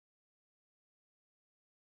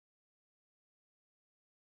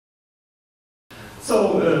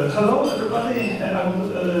Hello everybody. I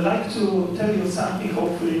would like to tell you something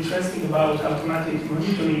hopefully interesting about automatic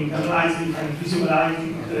monitoring, analyzing and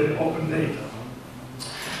visualizing open data.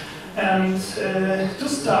 And to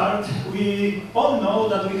start, we all know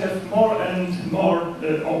that we have more and more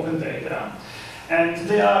open data. And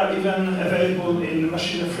they are even available in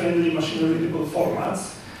machine-friendly, machine-readable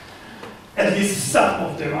formats. At least some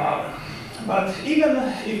of them are. But even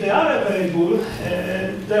if they are available,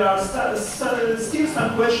 there are still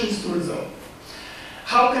some questions to resolve.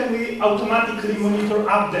 How can we automatically monitor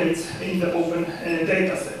updates in the open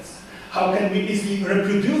data sets? How can we easily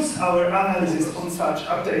reproduce our analysis on such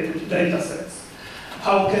updated data sets?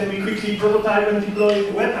 How can we quickly prototype and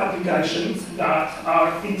deploy web applications that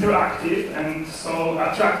are interactive and so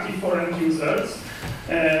attractive for end users,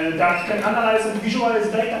 that can analyze and visualize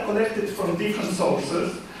data collected from different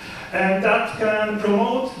sources, and that can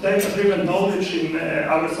promote data-driven knowledge in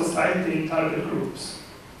our society in target groups.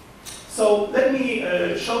 So let me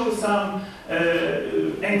show you some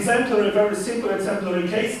very simple exemplary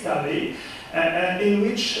case study in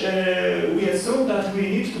which we assume that we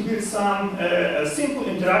need to build some simple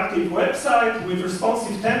interactive website with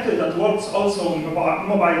responsive template that works also on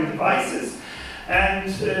mobile devices, and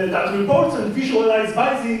that reports and visualize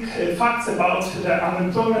basic facts about the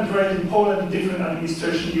unemployment rate in Poland in different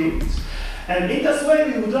administration units. And in this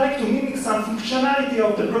way, we would like to mimic some functionality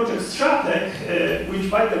of the project Strateg, which,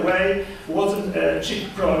 by the way, wasn't a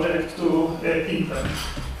cheap project to implement.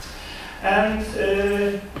 And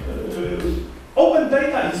Open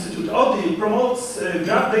Data Institute, ODI, promotes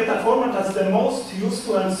graph data format as the most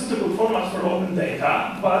useful and suitable format for open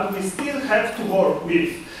data, but we still have to work with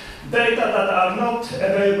data that are not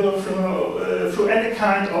available through any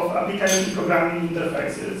kind of application programming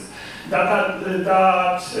interfaces, data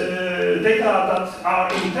that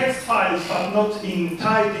are in text files but not in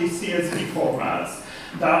tidy CSV formats,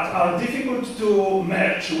 that are difficult to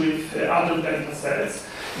match with other data sets,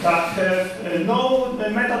 that have no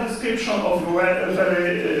meta description of a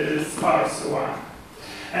very sparse one.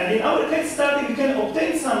 And in our case study, we can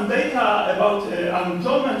obtain some data about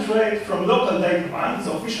unemployment rate from local data banks,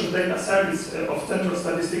 the official data service of Central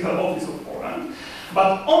Statistical Office of Poland,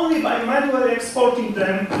 but only by manually exporting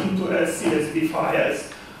them into CSV files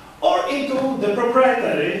or into the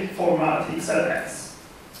proprietary format XLS.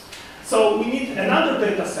 So we need another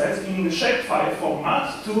data set in the shapefile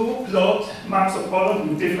format to plot maps of Poland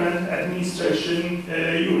with different administration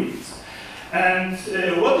units. And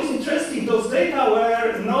what is interesting, those data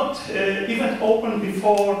were not even open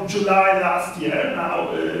before July last year.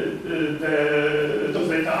 Now those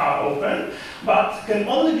data are open, but can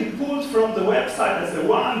only be pulled from the website as a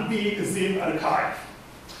one big zip archive.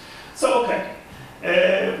 So, okay,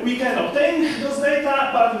 we can obtain those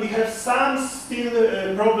data, but we have some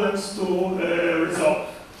still problems to resolve.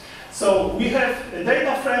 So we have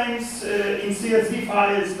data frames in CSV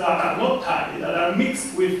files that are not tidy, that are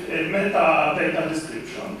mixed with metadata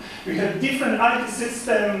description. We have different IT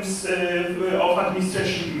systems of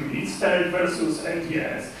administration units, TERT versus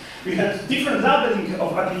NTS. We have different labeling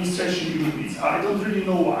of administration units. I don't really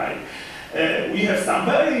know why. We have some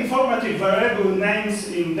very informative variable names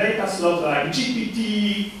in data slot like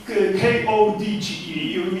GPT, KODGE.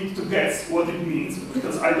 You need to guess what it means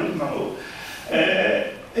because I don't know.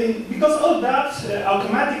 Because of that,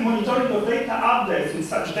 automatic monitoring of data updates in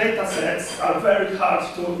such data sets are very hard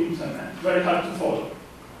to implement, very hard to follow.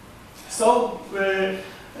 So,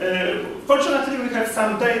 fortunately, we have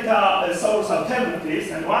some data source alternatives,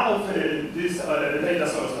 and one of these data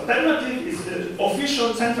source alternatives is the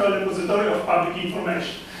official central repository of public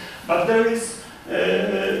information. But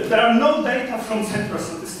there are no data from Central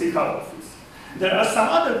Statistical Office. There are some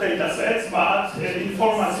other data sets, but in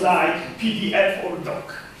formats like PDF or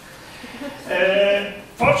doc.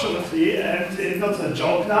 Fortunately, and it's not a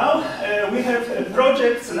joke now, we have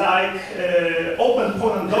projects like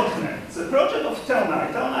pon.edu.pl. It's a project of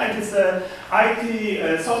Teonite. Teonite is an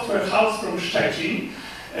IT software house from Szczecin.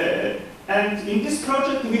 And in this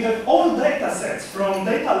project, we have all data sets from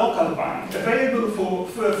Data Local Bank available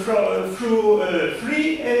through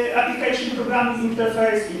free application programming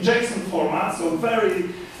interface in JSON format, so very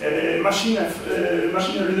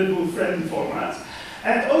machine-readable friendly formats,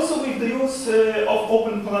 and also with the use of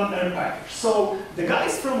OpenPon.edu.pl package. So the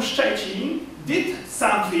guys from Szczecin did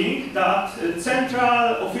something that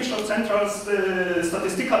official Central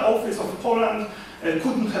Statistical Office of Poland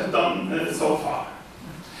couldn't have done so far.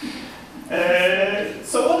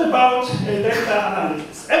 So what about data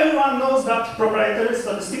analysis? Everyone knows that proprietary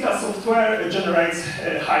statistical software generates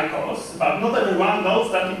high costs, but not everyone knows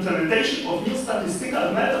that implementation of new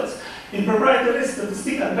statistical methods in proprietary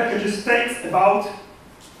statistical packages takes about,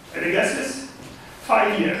 any guesses?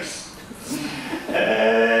 5 years.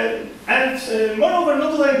 Moreover,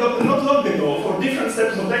 not long ago, for different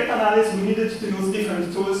steps of data analysis, we needed to use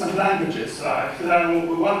different tools and languages. Like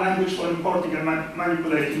one language for importing and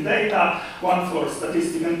manipulating data, one for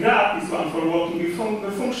statistics and graphs, one for working with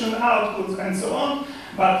function outputs, and so on.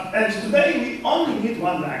 And today, we only need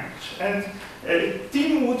one language. And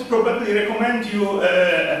Tim would probably recommend you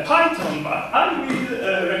Python, but I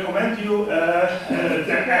will recommend you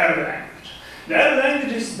the R language. The R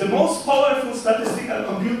language is the most powerful statistical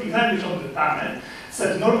computing language on the planet,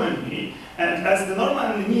 said Norman Lee. And as the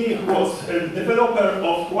Norman Lee was a developer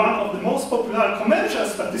of one of the most popular commercial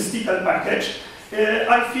statistical package,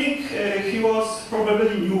 I think he was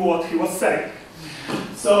probably knew what he was saying.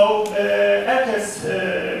 So R has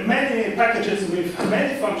many packages with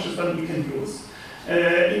many functions that we can use.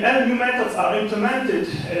 In R, new methods are implemented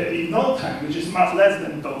in no time, which is much less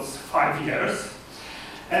than those 5 years.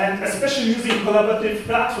 And especially using collaborative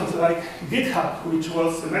platforms like GitHub, which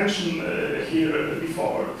was mentioned here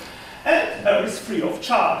before. And R is free of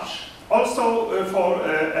charge, also for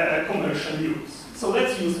commercial use. So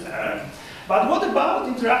let's use R. But what about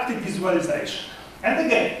interactive visualization? And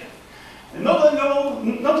again, not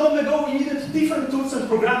long ago, we needed different tools and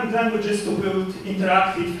programming languages to build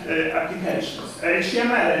interactive applications.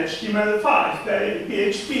 HTML, HTML5,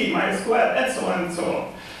 PHP, MySQL, and so on and so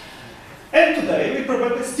on. And today, we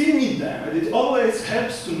probably still need them, and it always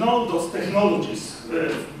helps to know those technologies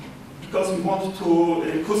because we want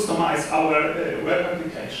to customize our web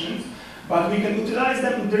applications, but we can utilize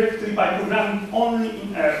them directly by programming only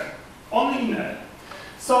in R. Only in R.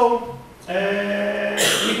 So,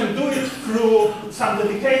 we can do it through some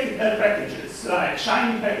dedicated R packages, like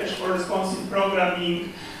Shiny package for responsive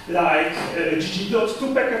programming, like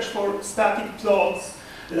ggplot2 package for static plots,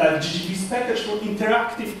 like ggvis package for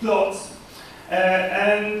interactive plots.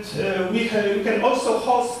 We can also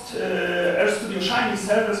host RStudio Shiny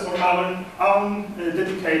servers or our own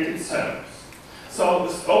dedicated servers. So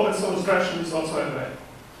this open source version is also available.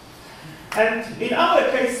 And in our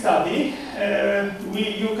case study,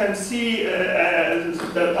 you can see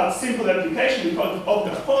that simple application we call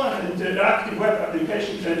pon, an interactive web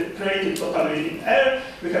application created totally in R.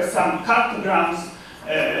 We have some cartograms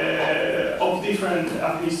of different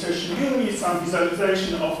administration units, some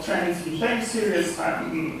visualization of trends in time series,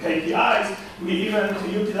 some KPIs. We even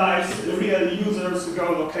utilize real users'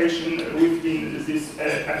 geolocation within this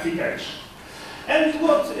application. And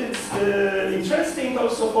what is interesting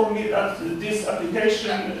also for me that this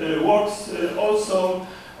application works also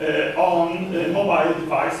on a mobile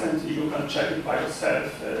device, and you can check it by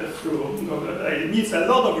yourself through Google. It needs a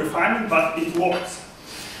lot of refinement, but it works.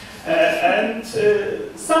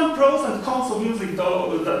 Some pros and cons of using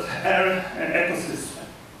that R ecosystem.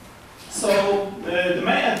 So the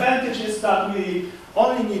main advantage is that we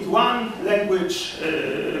only need one language,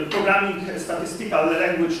 programming statistical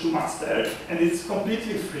language to master, and it's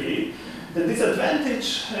completely free. The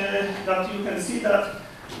disadvantage that you can see that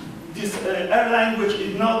this R language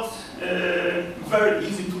is not very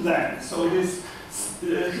easy to learn. So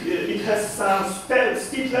it has some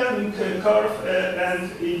steep learning curve,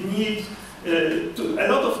 and it needs a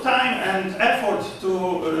lot of time and effort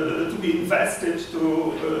to be invested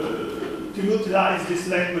to utilize this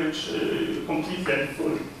language completely and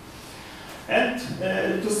fully. And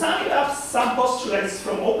to sum it up, some postulates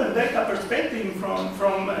from OpenData perspective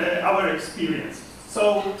from our experience.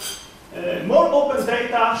 So more open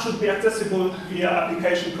data should be accessible via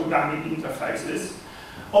application programming interfaces,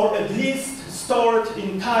 or at least stored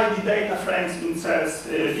in tidy data frames in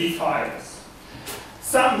CSV files.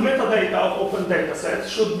 Some metadata of open data sets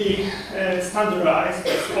should be standardized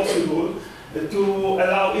as possible to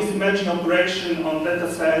allow easy merging operation on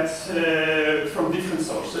data sets from different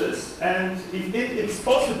sources. And if it's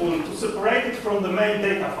possible to separate it from the main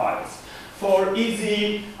data files for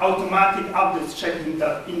easy automatic updates checking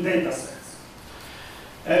that in data sets.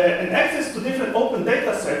 And access to different open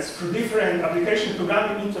data sets through different application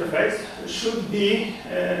programming interface should be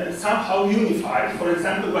somehow unified, for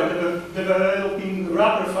example, by developing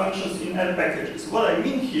wrapper functions in R packages. What I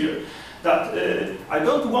mean here, that I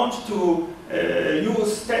don't want to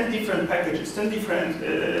use 10 different packages, 10 different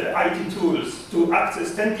IT tools to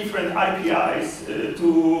access 10 different APIs,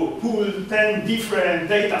 to pull 10 different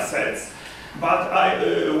data sets. But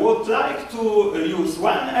I would like to use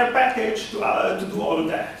one R package to do all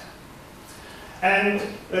that. And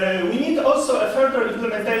we need also a further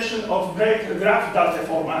implementation of great graph data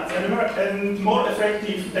formats and more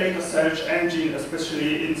effective data search engine,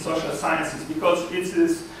 especially in social sciences, because it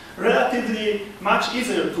is relatively be much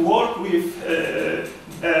easier to work with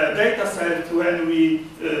a data set when we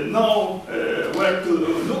know where to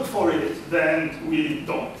look for it than we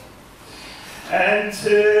don't. And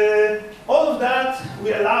all of that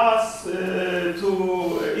will allow us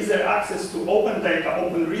to easier access to open data,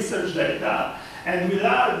 open research data, and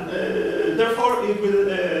therefore it will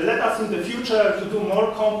let us in the future to do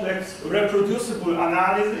more complex, reproducible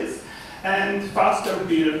analysis and faster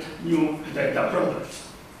build new data products.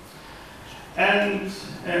 And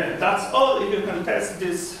that's all. If you can test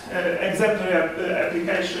this exemplary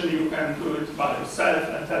application, you can do it by yourself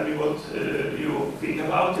and tell me what you think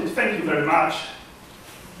about it. Thank you very much.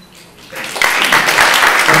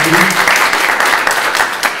 Thank you.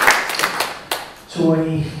 So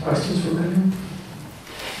any questions for Kamil?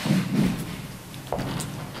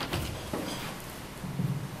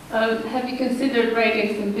 Have you considered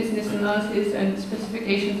writing some business analysis and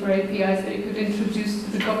specification for APIs that you could introduce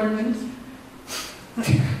to the government?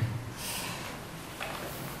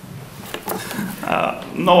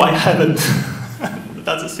 No, I haven't.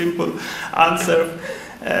 That's a simple answer.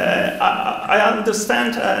 I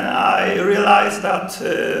understand and I realize that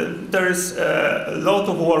there is a lot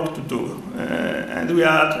of work to do, and we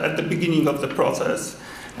are at the beginning of the process.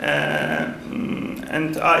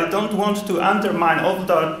 And I don't want to undermine all of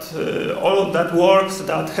that work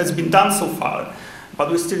that has been done so far. But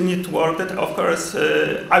we still need to work it. Of course,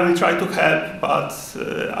 I will try to help, but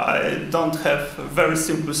I don't have a very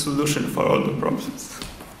simple solution for all the problems.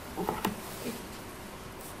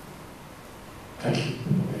 Thank you.